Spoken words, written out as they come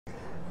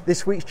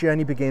This week's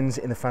journey begins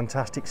in the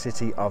fantastic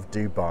city of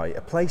Dubai,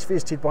 a place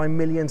visited by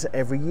millions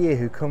every year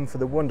who come for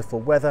the wonderful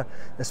weather,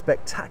 the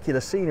spectacular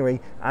scenery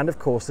and of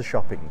course the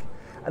shopping.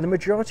 And the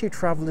majority of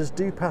travellers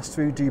do pass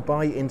through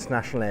Dubai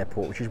International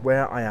Airport, which is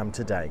where I am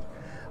today.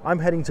 I'm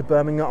heading to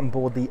Birmingham on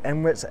board the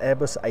Emirates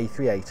Airbus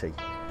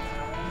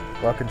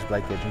A380. Welcome to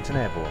Edgington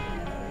Airborne.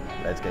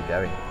 Let's get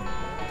going.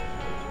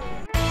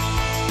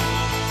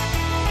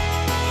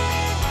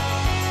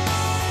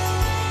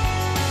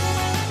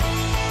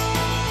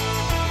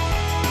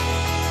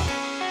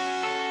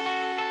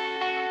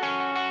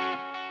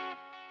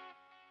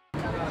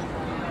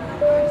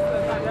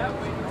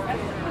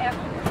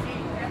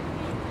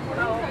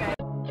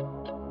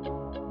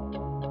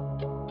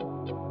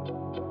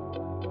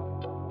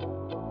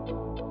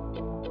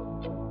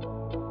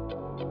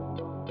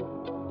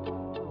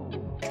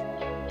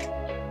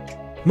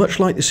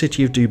 Much like the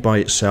city of Dubai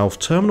itself,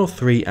 Terminal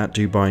 3 at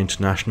Dubai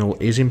International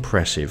is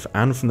impressive,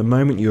 and from the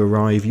moment you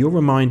arrive you're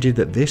reminded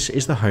that this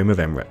is the home of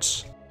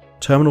Emirates.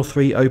 Terminal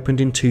 3 opened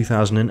in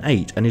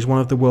 2008 and is one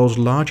of the world's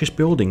largest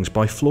buildings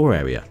by floor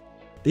area.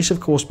 This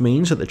of course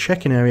means that the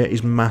check-in area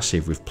is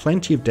massive with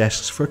plenty of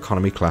desks for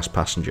economy class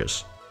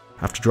passengers.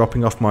 After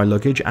dropping off my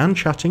luggage and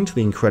chatting to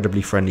the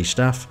incredibly friendly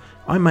staff,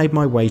 I made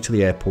my way to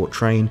the airport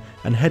train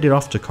and headed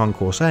off to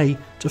Concourse A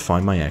to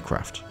find my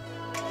aircraft.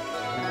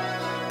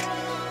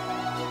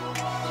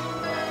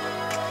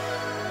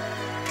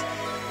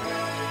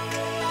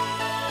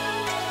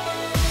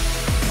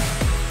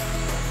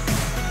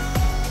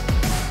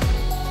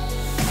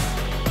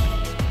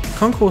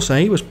 Concourse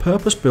A was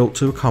purpose-built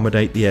to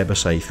accommodate the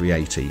Airbus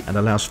A380 and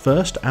allows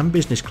first and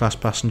business class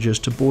passengers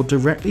to board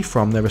directly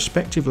from their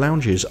respective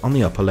lounges on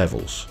the upper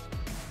levels.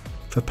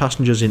 For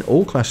passengers in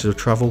all classes of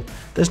travel,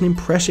 there's an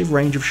impressive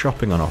range of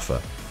shopping on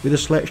offer, with a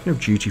selection of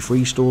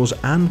duty-free stores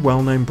and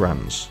well-known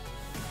brands.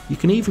 You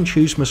can even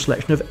choose from a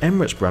selection of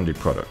Emirates branded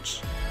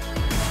products.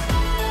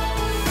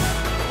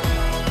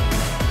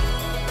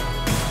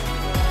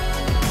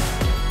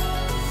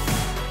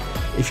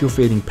 If you're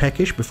feeling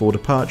peckish before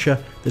departure,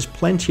 there's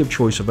plenty of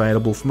choice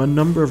available from a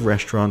number of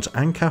restaurants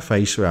and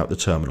cafes throughout the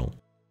terminal.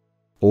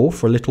 Or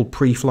for a little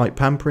pre-flight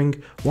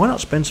pampering, why not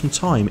spend some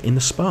time in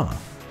the spa?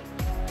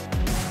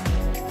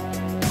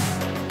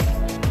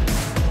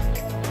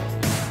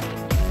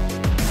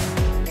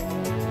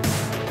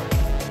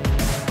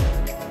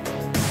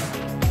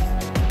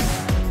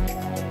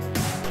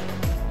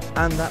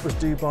 And that was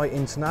Dubai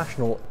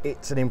International.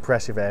 It's an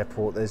impressive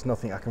airport, there's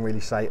nothing I can really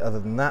say other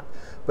than that,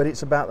 but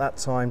it's about that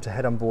time to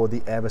head on board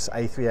the Airbus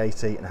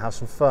A380 and have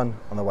some fun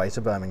on the way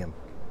to Birmingham.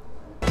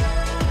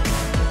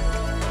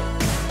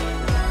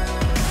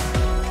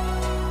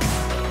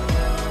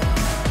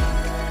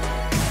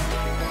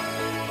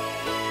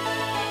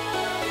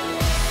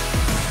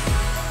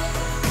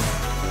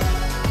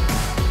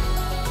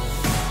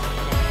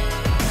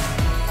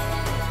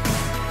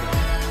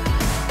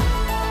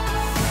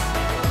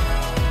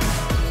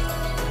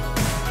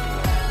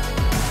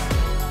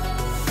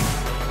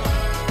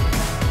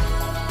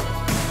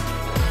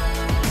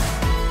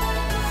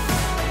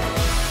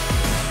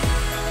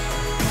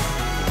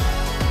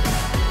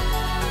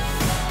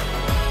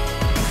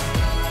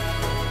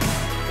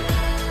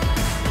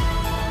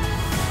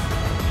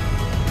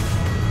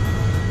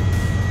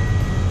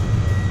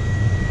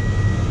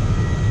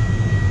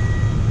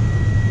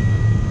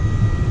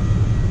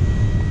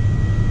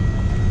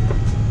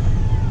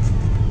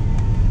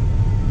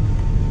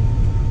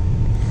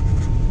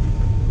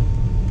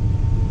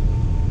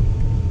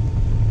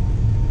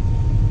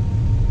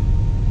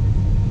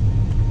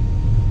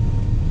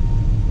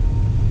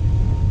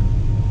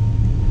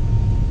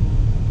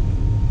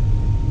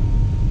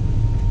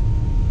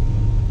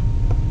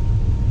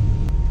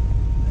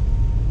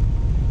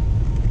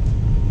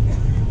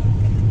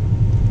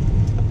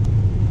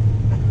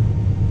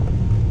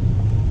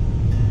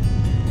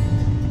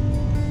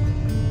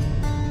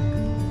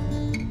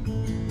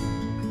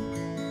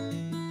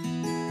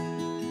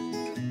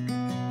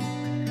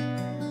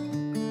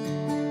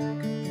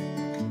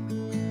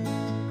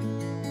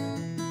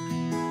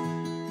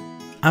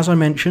 As I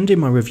mentioned in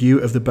my review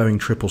of the Boeing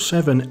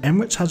 777,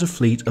 Emirates has a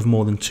fleet of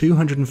more than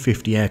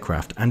 250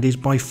 aircraft and is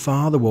by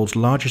far the world's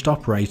largest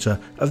operator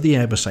of the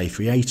Airbus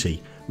A380,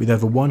 with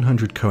over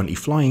 100 currently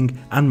flying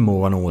and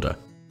more on order.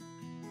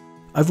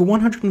 Over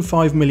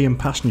 105 million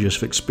passengers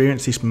have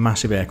experienced this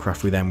massive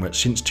aircraft with Emirates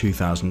since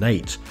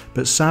 2008,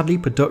 but sadly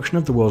production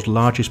of the world's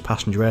largest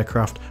passenger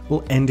aircraft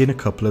will end in a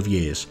couple of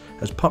years,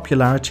 as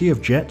popularity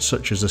of jets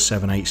such as the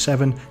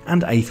 787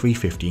 and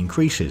A350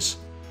 increases.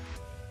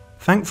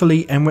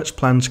 Thankfully, Emirates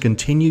plans to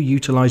continue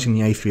utilising the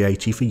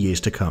A380 for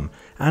years to come,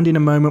 and in a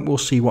moment we'll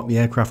see what the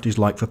aircraft is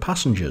like for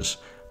passengers,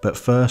 but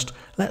first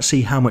let's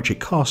see how much it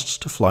costs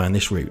to fly on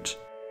this route.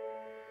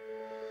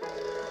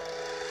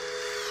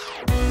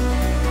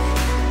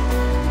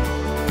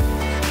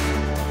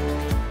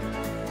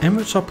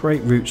 Emirates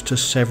operate routes to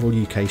several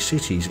UK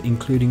cities,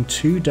 including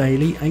 2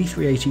 daily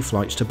A380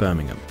 flights to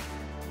Birmingham.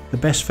 The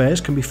best fares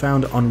can be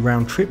found on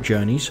round-trip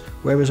journeys,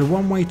 whereas a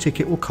one-way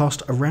ticket will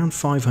cost around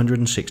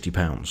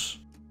 £560.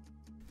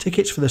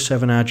 Tickets for the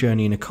 7-hour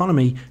journey in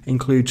economy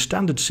include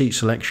standard seat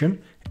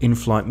selection,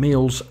 in-flight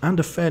meals, and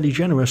a fairly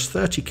generous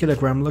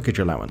 30kg luggage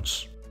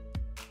allowance.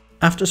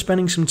 After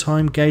spending some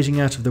time gazing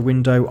out of the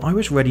window, I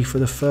was ready for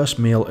the first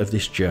meal of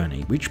this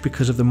journey, which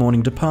because of the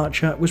morning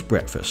departure was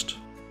breakfast.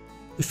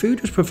 The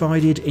food was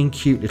provided in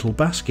cute little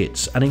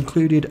baskets and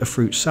included a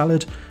fruit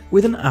salad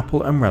with an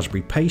apple and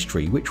raspberry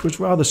pastry, which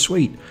was rather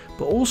sweet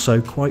but also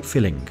quite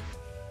filling.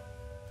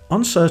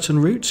 On certain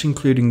routes,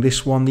 including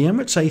this one, the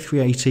Emirates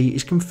A380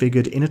 is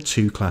configured in a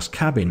 2-class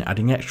cabin,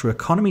 adding extra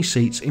economy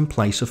seats in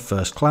place of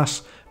first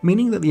class,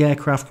 meaning that the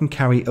aircraft can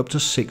carry up to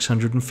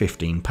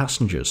 615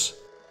 passengers.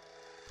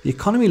 The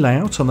economy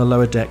layout on the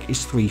lower deck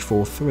is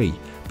 343,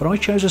 but I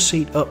chose a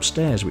seat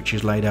upstairs which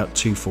is laid out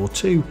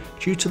 242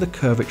 due to the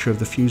curvature of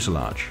the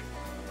fuselage.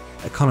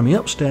 Economy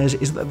upstairs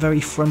is at the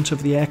very front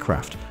of the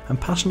aircraft, and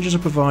passengers are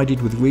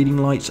provided with reading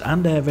lights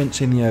and air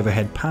vents in the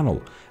overhead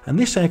panel, and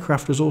this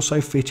aircraft was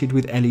also fitted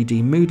with LED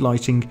mood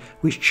lighting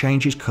which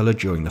changes colour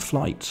during the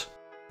flight.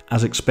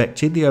 As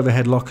expected, the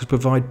overhead lockers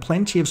provide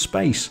plenty of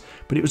space,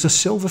 but it was a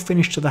silver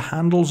finish to the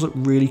handles that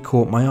really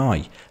caught my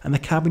eye, and the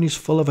cabin is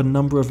full of a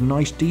number of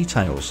nice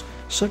details,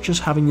 such as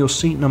having your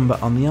seat number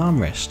on the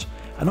armrest,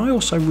 and I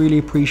also really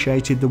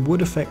appreciated the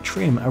wood effect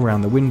trim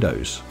around the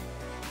windows.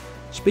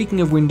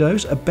 Speaking of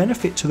windows, a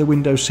benefit to the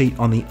window seat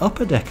on the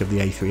upper deck of the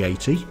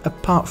A380,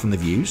 apart from the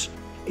views,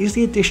 is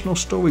the additional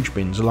storage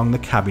bins along the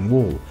cabin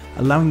wall,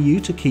 allowing you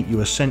to keep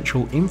your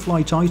essential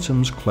in-flight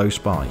items close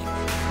by.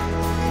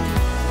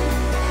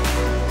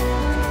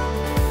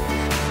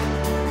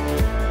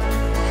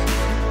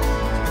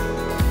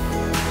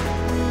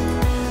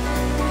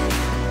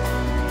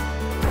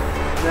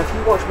 Now if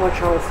you watch my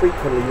channel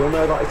frequently, you'll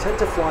know that I tend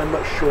to fly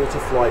much shorter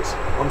flights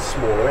on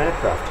smaller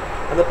aircraft,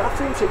 and the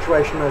bathroom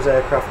situation on those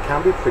aircraft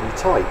can be pretty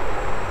tight,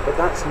 but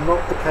that's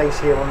not the case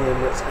here on the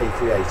Emirates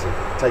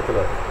A380. Take a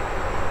look.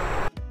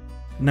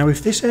 Now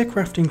if this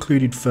aircraft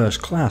included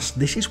first class,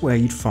 this is where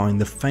you'd find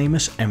the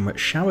famous Emirates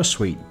shower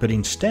suite, but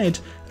instead,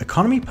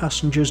 economy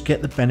passengers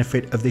get the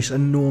benefit of this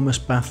enormous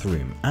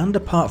bathroom, and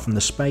apart from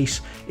the space,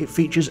 it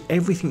features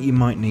everything you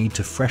might need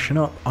to freshen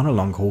up on a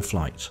long haul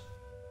flight.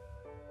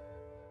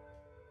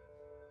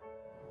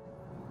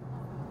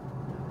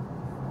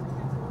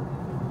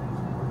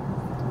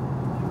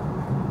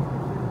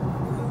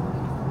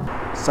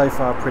 So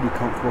far, pretty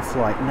comfortable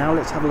flight. Now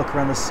let's have a look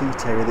around the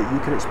seat area that you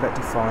could expect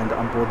to find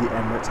on board the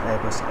Emirates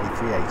Airbus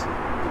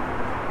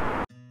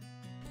A380.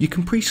 You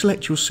can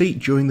pre-select your seat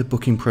during the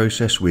booking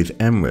process with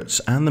Emirates,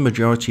 and the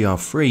majority are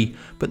free,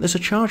 but there's a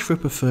charge for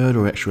preferred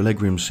or extra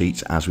legroom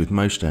seats as with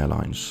most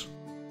airlines.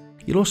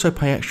 You'll also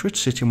pay extra to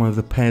sit in one of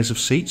the pairs of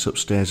seats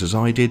upstairs as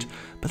I did,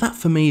 but that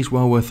for me is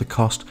well worth the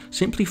cost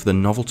simply for the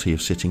novelty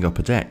of sitting up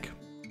a deck.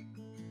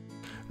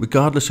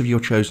 Regardless of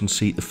your chosen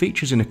seat, the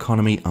features in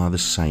economy are the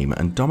same,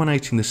 and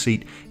dominating the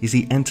seat is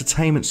the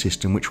entertainment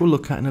system, which we'll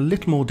look at in a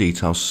little more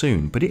detail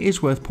soon, but it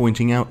is worth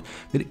pointing out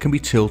that it can be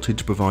tilted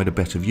to provide a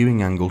better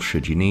viewing angle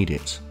should you need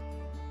it.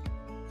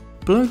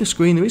 Below the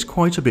screen there is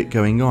quite a bit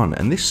going on,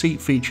 and this seat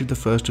featured the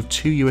first of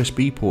 2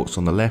 USB ports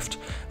on the left,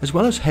 as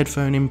well as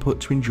headphone input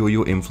to enjoy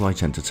your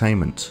in-flight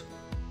entertainment.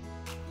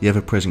 The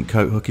ever-present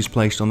coat hook is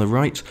placed on the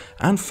right,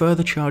 and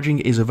further charging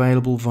is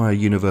available via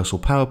universal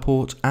power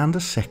port and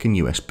a second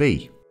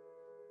USB.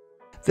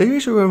 There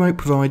is a remote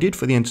provided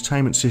for the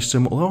entertainment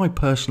system, although I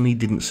personally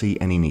didn't see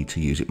any need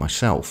to use it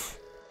myself.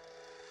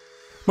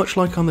 Much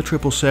like on the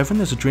 777,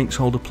 there's a drinks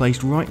holder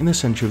placed right in the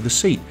centre of the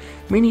seat,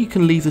 meaning you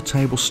can leave the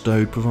table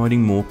stowed,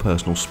 providing more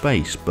personal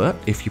space, but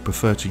if you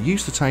prefer to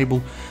use the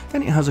table,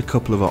 then it has a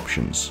couple of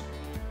options.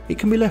 It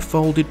can be left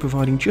folded,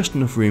 providing just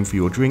enough room for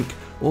your drink,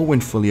 or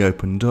when fully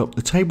opened up,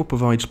 the table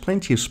provides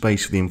plenty of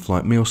space for the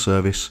in-flight meal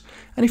service,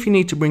 and if you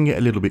need to bring it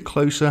a little bit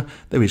closer,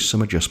 there is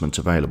some adjustment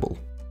available.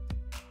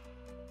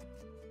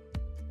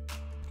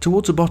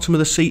 Towards the bottom of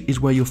the seat is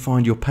where you'll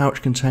find your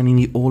pouch containing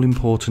the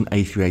all-important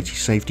A380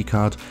 safety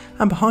card,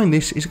 and behind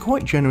this is a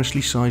quite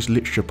generously sized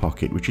literature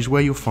pocket, which is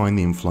where you'll find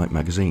the in-flight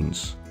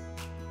magazines.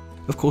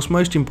 Of course,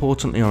 most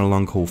importantly on a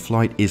long-haul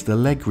flight is the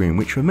legroom,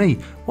 which for me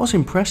was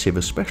impressive,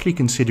 especially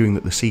considering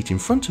that the seat in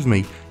front of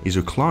me is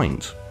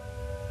reclined.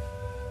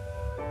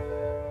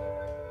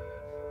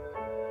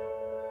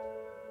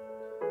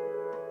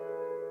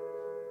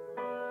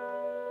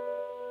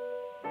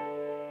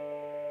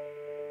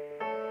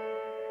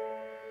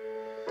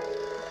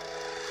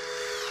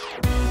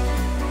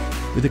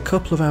 With a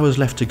couple of hours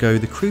left to go,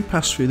 the crew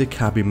passed through the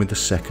cabin with the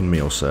second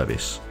meal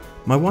service.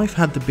 My wife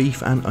had the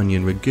beef and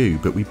onion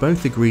ragu, but we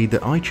both agreed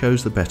that I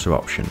chose the better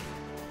option.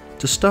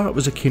 To start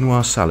was a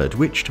quinoa salad,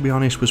 which to be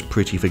honest was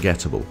pretty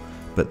forgettable,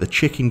 but the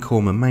chicken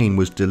korma main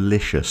was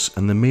delicious,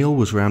 and the meal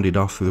was rounded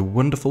off with a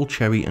wonderful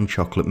cherry and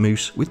chocolate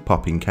mousse with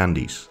popping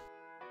candies.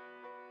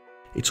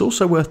 It's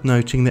also worth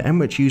noting that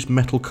Emirates used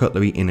metal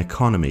cutlery in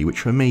economy,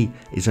 which for me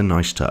is a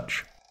nice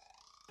touch.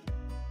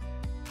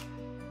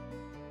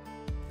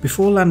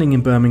 Before landing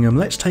in Birmingham,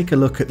 let's take a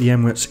look at the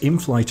Emirates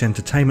in-flight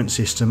entertainment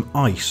system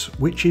ICE,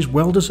 which is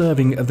well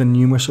deserving of the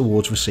numerous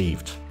awards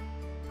received.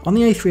 On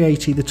the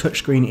A380, the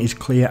touchscreen is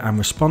clear and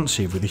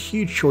responsive with a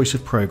huge choice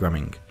of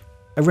programming.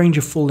 A range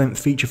of full-length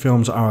feature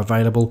films are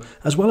available,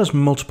 as well as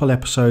multiple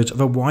episodes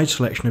of a wide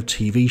selection of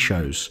TV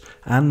shows,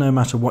 and no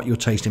matter what your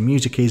taste in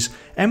music is,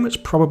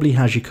 Emirates probably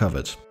has you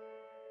covered.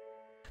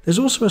 There's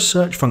also a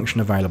search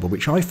function available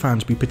which I found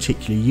to be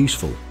particularly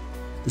useful.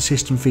 The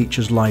system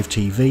features live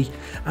TV,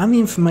 and the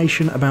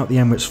information about the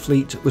Emirates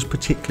fleet was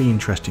particularly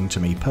interesting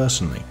to me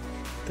personally.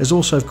 There's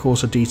also of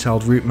course a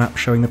detailed route map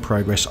showing the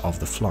progress of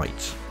the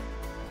flight.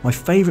 My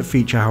favourite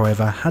feature,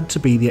 however, had to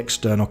be the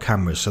external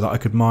cameras so that I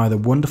could admire the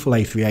wonderful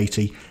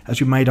A380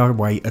 as we made our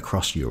way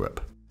across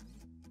Europe.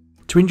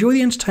 To enjoy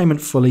the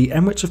entertainment fully,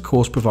 Emirates of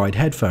course provide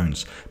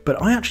headphones,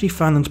 but I actually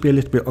found them to be a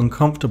little bit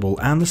uncomfortable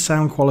and the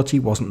sound quality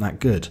wasn't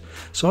that good,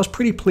 so I was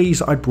pretty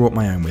pleased that I brought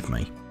my own with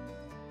me.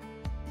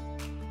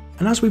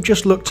 And as we've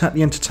just looked at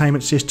the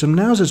entertainment system,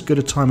 now's as good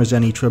a time as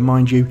any to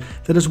remind you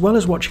that as well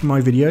as watching my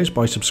videos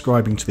by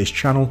subscribing to this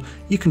channel,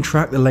 you can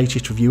track the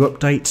latest review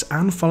updates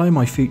and follow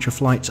my future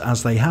flights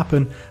as they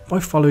happen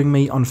by following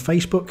me on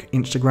Facebook,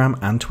 Instagram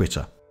and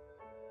Twitter.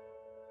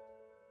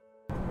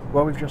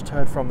 Well, we've just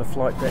heard from the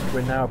flight deck,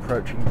 we're now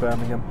approaching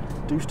Birmingham.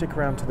 Do stick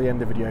around to the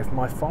end of the video for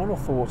my final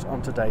thoughts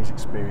on today's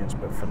experience,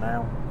 but for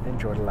now,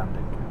 enjoy the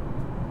landing.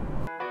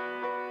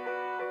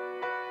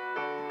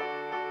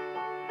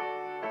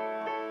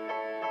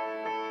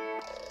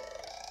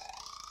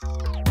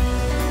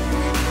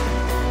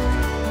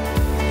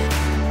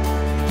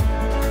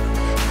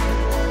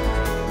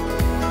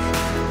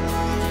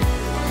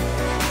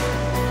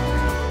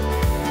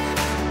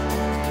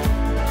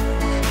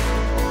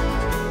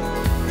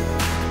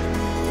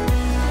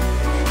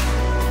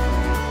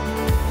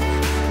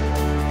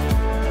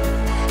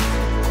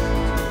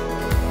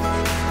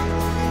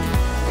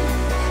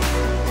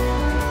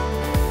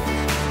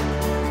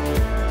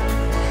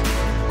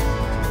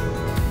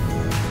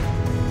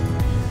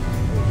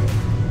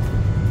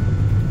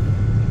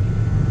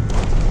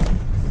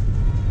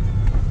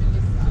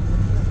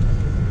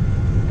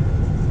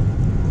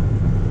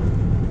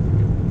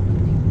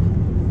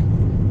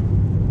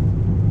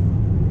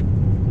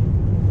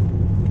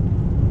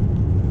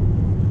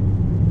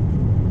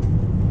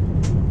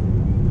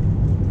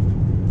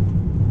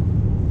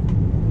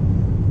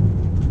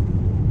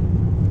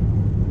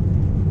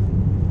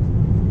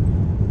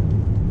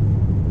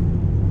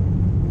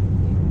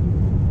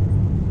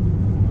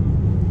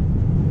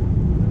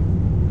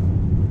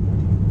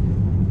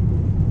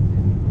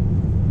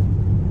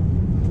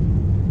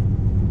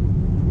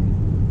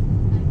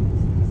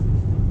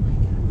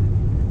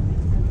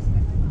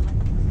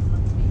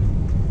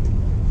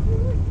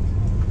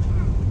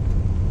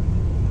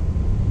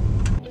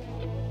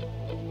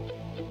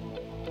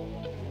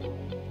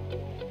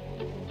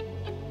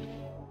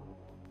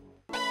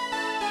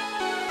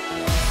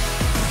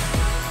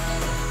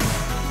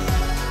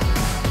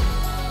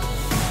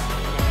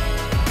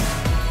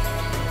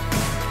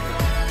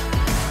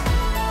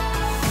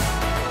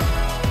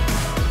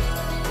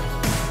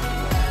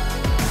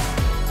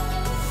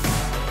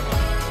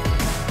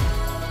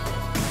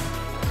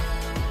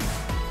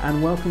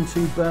 And welcome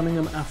to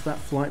Birmingham after that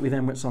flight with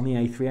Emirates on the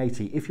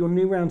A380. If you're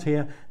new around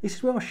here, this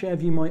is where I'll share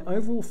with you my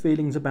overall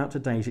feelings about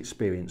today's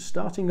experience,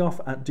 starting off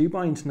at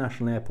Dubai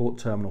International Airport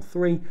Terminal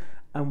 3,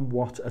 and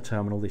what a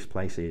terminal this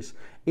place is.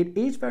 It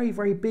is very,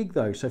 very big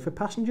though, so for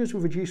passengers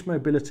with reduced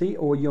mobility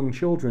or young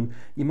children,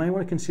 you may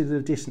want to consider the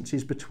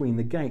distances between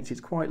the gates.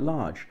 It's quite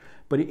large,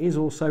 but it is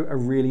also a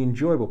really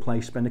enjoyable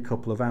place to spend a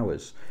couple of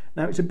hours.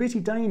 Now, it's a busy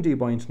day in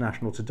Dubai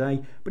International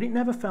today, but it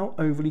never felt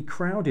overly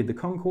crowded. The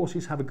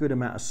concourses have a good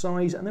amount of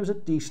size and there was a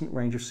decent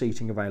range of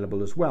seating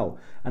available as well.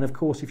 And of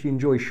course, if you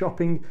enjoy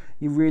shopping,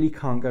 you really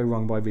can't go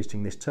wrong by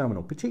visiting this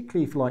terminal.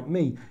 Particularly if, like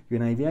me,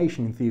 you're an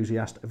aviation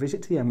enthusiast, a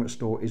visit to the Emirates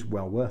store is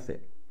well worth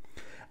it.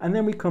 And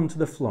then we come to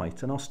the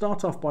flight, and I'll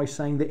start off by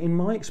saying that in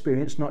my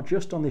experience, not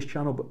just on this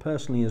channel but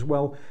personally as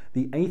well,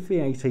 the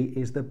A380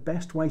 is the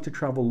best way to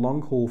travel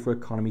long haul for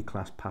economy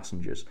class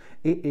passengers.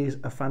 It is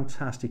a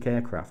fantastic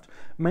aircraft,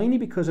 mainly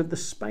because of the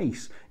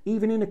space.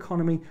 Even in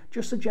economy,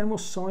 just the general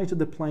size of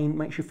the plane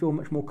makes you feel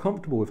much more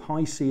comfortable with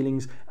high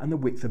ceilings and the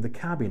width of the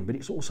cabin, but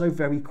it's also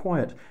very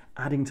quiet,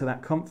 adding to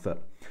that comfort.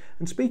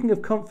 And speaking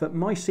of comfort,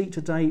 my seat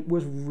today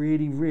was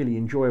really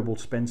enjoyable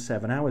to spend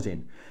 7 hours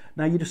in.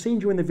 Now, you'd have seen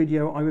during the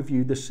video I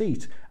reviewed the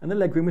seat, and the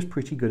legroom was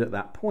pretty good at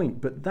that point,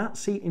 but that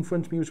seat in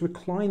front of me was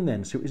reclined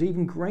then, so it was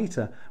even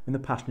greater when the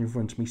passenger in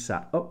front of me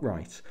sat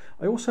upright.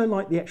 I also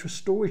liked the extra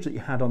storage that you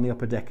had on the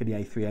upper deck of the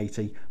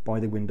A380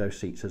 by the window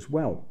seats as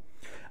well.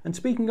 And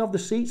speaking of the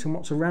seats and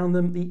what's around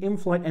them, the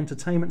in-flight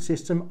entertainment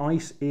system,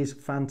 ICE, is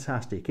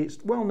fantastic.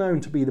 It's well known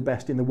to be the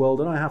best in the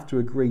world, and I have to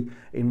agree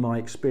in my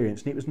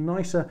experience. And it was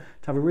nicer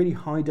to have a really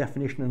high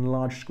definition and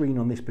large screen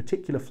on this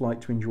particular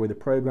flight to enjoy the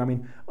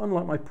programming,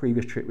 unlike my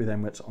previous trip with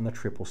Emirates on the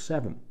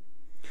 777.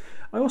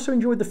 I also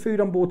enjoyed the food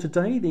on board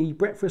today. The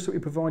breakfast that we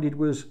provided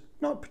was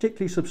not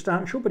particularly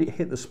substantial, but it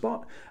hit the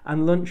spot.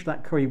 And lunch,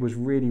 that curry was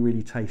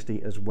really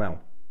tasty as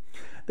well.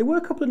 There were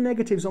a couple of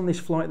negatives on this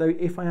flight though,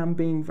 if I am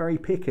being very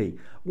picky.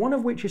 One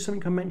of which is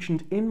something I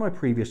mentioned in my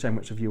previous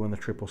Emirates review on the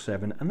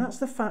 777, and that's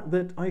the fact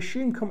that I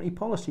assume company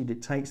policy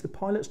dictates the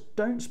pilots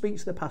don't speak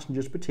to their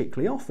passengers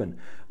particularly often.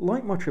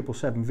 Like my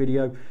 777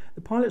 video,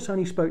 the pilots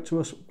only spoke to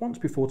us once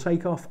before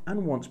takeoff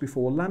and once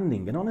before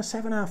landing, and on a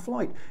 7-hour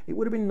flight it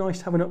would have been nice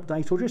to have an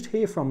update or just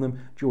hear from them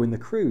during the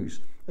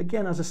cruise.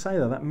 Again, as I say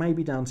though, that may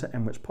be down to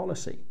Emirates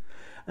policy.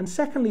 And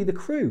secondly, the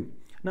crew.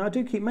 Now I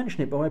do keep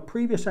mentioning it, but my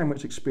previous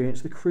Emirates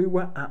experience, the crew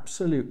were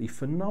absolutely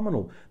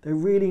phenomenal. They're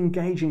really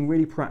engaging,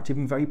 really proactive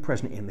and very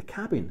present in the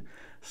cabin.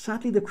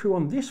 Sadly, the crew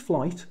on this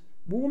flight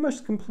were almost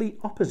the complete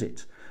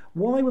opposite.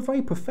 While they were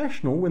very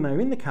professional when they were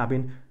in the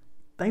cabin,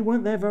 they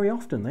weren't there very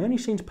often. They only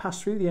seemed to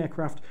pass through the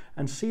aircraft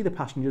and see the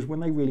passengers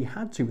when they really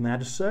had to, when they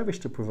had a service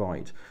to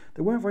provide.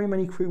 There weren't very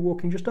many crew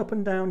walking just up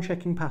and down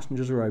checking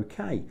passengers are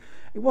okay.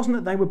 It wasn't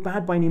that they were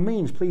bad by any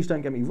means, please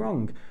don't get me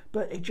wrong,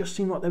 but it just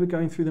seemed like they were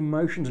going through the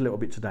motions a little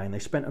bit today, and they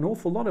spent an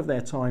awful lot of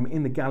their time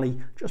in the galley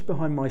just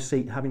behind my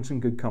seat having some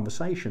good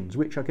conversations,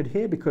 which I could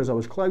hear because I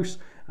was close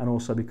and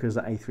also because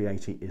the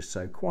A380 is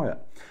so quiet.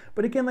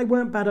 But again, they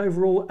weren't bad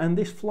overall, and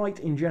this flight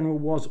in general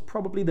was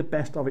probably the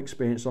best I've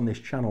experienced on this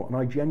channel, and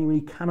I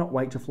genuinely cannot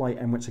wait to fly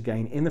Emirates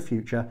again in the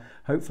future,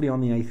 hopefully on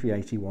the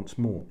A380 once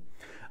more.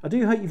 I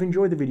do hope you've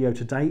enjoyed the video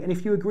today, and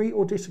if you agree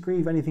or disagree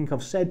with anything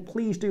I've said,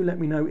 please do let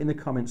me know in the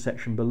comment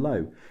section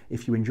below.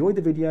 If you enjoyed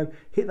the video,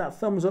 hit that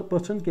thumbs up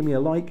button, give me a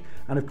like,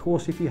 and of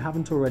course if you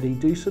haven't already,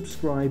 do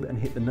subscribe and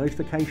hit the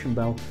notification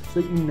bell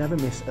so that you never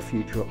miss a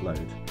future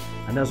upload.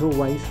 And as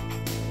always,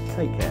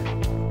 take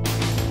care.